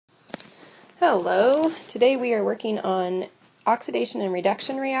Hello! Today we are working on oxidation and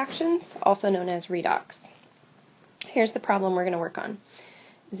reduction reactions, also known as redox. Here's the problem we're going to work on.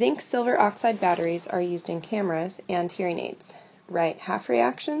 Zinc silver oxide batteries are used in cameras and hearing aids. Write half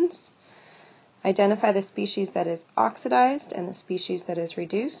reactions, identify the species that is oxidized and the species that is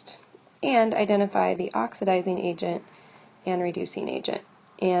reduced, and identify the oxidizing agent and reducing agent.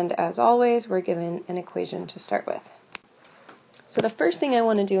 And as always, we're given an equation to start with. So the first thing I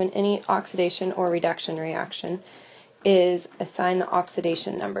want to do in any oxidation or reduction reaction is assign the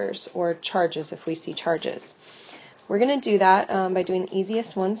oxidation numbers, or charges if we see charges. We're going to do that by doing the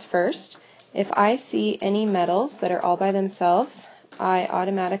easiest ones first. If I see any metals that are all by themselves, I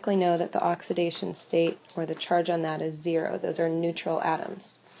automatically know that the oxidation state, or the charge on that, is 0. Those are neutral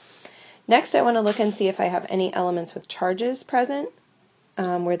atoms. Next, I want to look and see if I have any elements with charges present,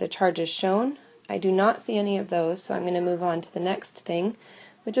 where the charge is shown. I do not see any of those, so I'm going to move on to the next thing,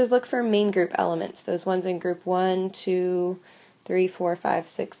 which is look for main group elements, those ones in group 1, 2, 3, 4, 5,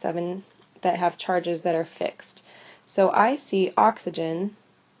 6, 7 that have charges that are fixed. So I see oxygen,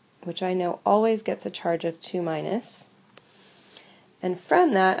 which I know always gets a charge of 2-, and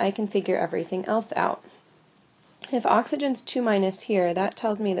from that I can figure everything else out. If oxygen's 2- here, that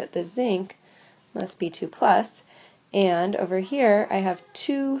tells me that the zinc must be 2+, and over here I have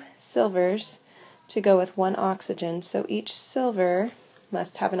 2 silvers to go with 1 oxygen, so each silver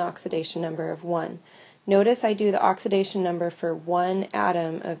must have an oxidation number of 1. Notice I do the oxidation number for 1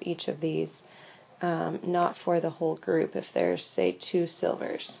 atom of each of these, not for the whole group. If there's, say, 2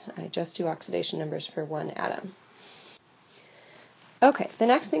 silvers, I just do oxidation numbers for 1 atom. Okay, the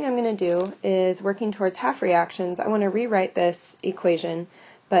next thing I'm going to do is working towards half reactions. I want to rewrite this equation,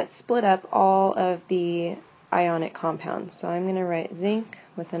 but split up all of the ionic compounds. So I'm going to write zinc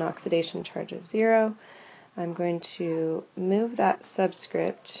with an oxidation charge of 0. I'm going to move that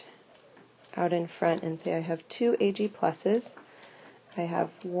subscript out in front and say I have 2 Ag pluses. I have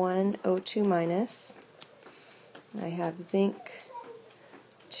 1 O2-. I have zinc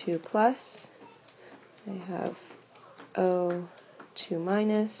 2+. I have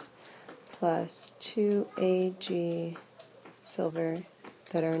O2- plus 2 Ag silver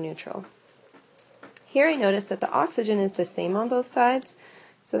that are neutral. Here I notice that the oxygen is the same on both sides,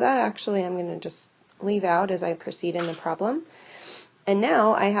 so that actually I'm going to just leave out as I proceed in the problem. And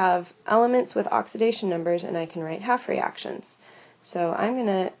now I have elements with oxidation numbers and I can write half reactions. So I'm going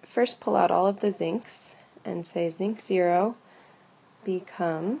to first pull out all of the zincs and say zinc 0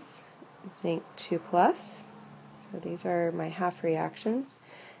 becomes zinc 2+. So these are my half reactions.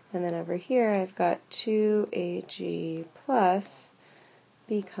 And then over here I've got 2 Ag plus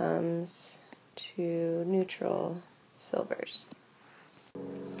becomes 2 neutral silvers.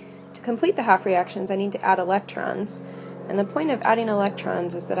 To complete the half reactions, I need to add electrons, and the point of adding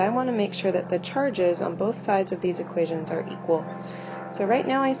electrons is that I want to make sure that the charges on both sides of these equations are equal. So right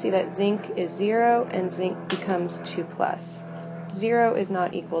now I see that zinc is 0 and zinc becomes 2+. 0 is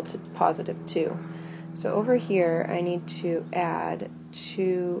not equal to +2. So over here I need to add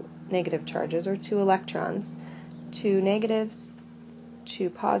 2 negative charges, or 2 electrons. 2 negatives, 2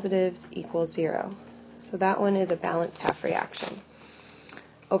 positives equals 0. So that one is a balanced half reaction.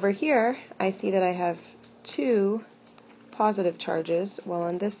 Over here, I see that I have 2 positive charges, while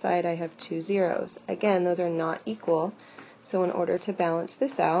on this side I have 2 zeros. Again, those are not equal, so in order to balance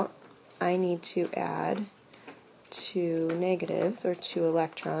this out, I need to add 2 negatives, or 2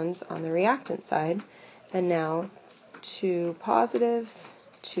 electrons, on the reactant side, and now 2 positives,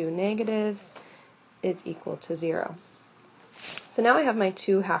 2 negatives is equal to 0. So now I have my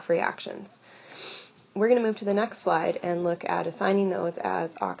 2 half reactions. We're going to move to the next slide and look at assigning those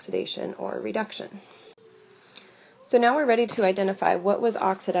as oxidation or reduction. So now we're ready to identify what was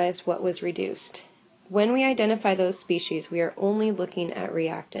oxidized, what was reduced. When we identify those species, we are only looking at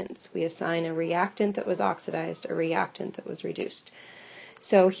reactants. We assign a reactant that was oxidized, a reactant that was reduced.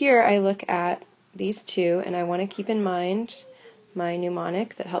 So here I look at these two, and I want to keep in mind my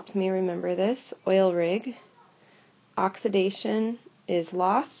mnemonic that helps me remember this: oil rig. Oxidation is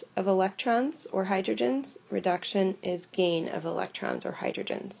loss of electrons or hydrogens. Reduction is gain of electrons or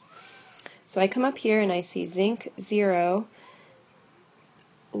hydrogens. So I come up here and I see zinc 0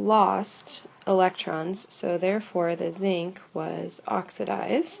 lost electrons, so therefore the zinc was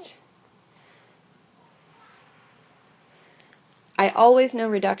oxidized. I always know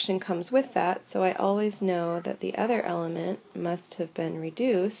reduction comes with that, so I always know that the other element must have been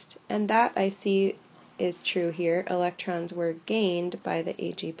reduced, and that I see is true here. Electrons were gained by the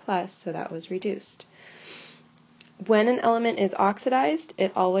Ag+, so that was reduced. When an element is oxidized,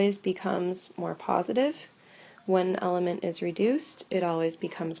 it always becomes more positive. When an element is reduced, it always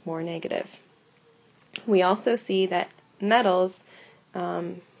becomes more negative. We also see that metals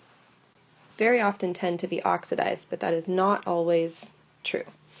very often tend to be oxidized, but that is not always true.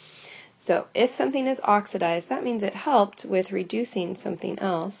 So if something is oxidized, that means it helped with reducing something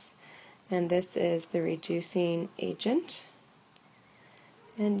else, and this is the reducing agent,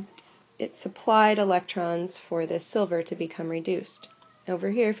 and it supplied electrons for this silver to become reduced. Over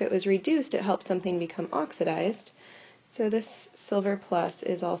here, if it was reduced, it helped something become oxidized, so this silver plus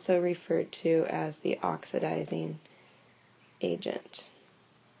is also referred to as the oxidizing agent.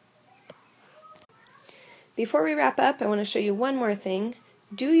 Before we wrap up, I want to show you one more thing.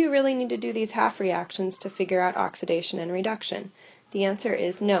 Do you really need to do these half reactions to figure out oxidation and reduction? The answer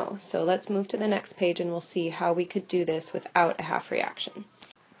is no, so let's move to the next page and we'll see how we could do this without a half reaction.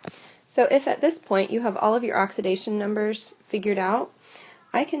 So if at this point you have all of your oxidation numbers figured out,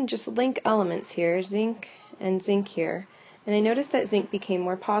 I can just link elements here, zinc and zinc here, and I notice that zinc became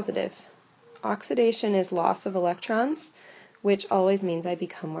more positive. Oxidation is loss of electrons, which always means I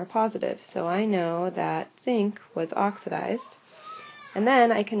become more positive. So I know that zinc was oxidized. And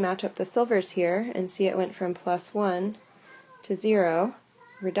then I can match up the silvers here and see it went from +1 to 0.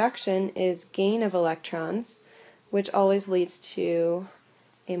 Reduction is gain of electrons, which always leads to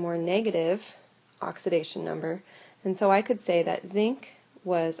a more negative oxidation number. And so I could say that zinc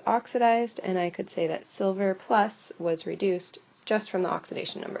was oxidized, and I could say that silver plus was reduced just from the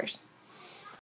oxidation numbers.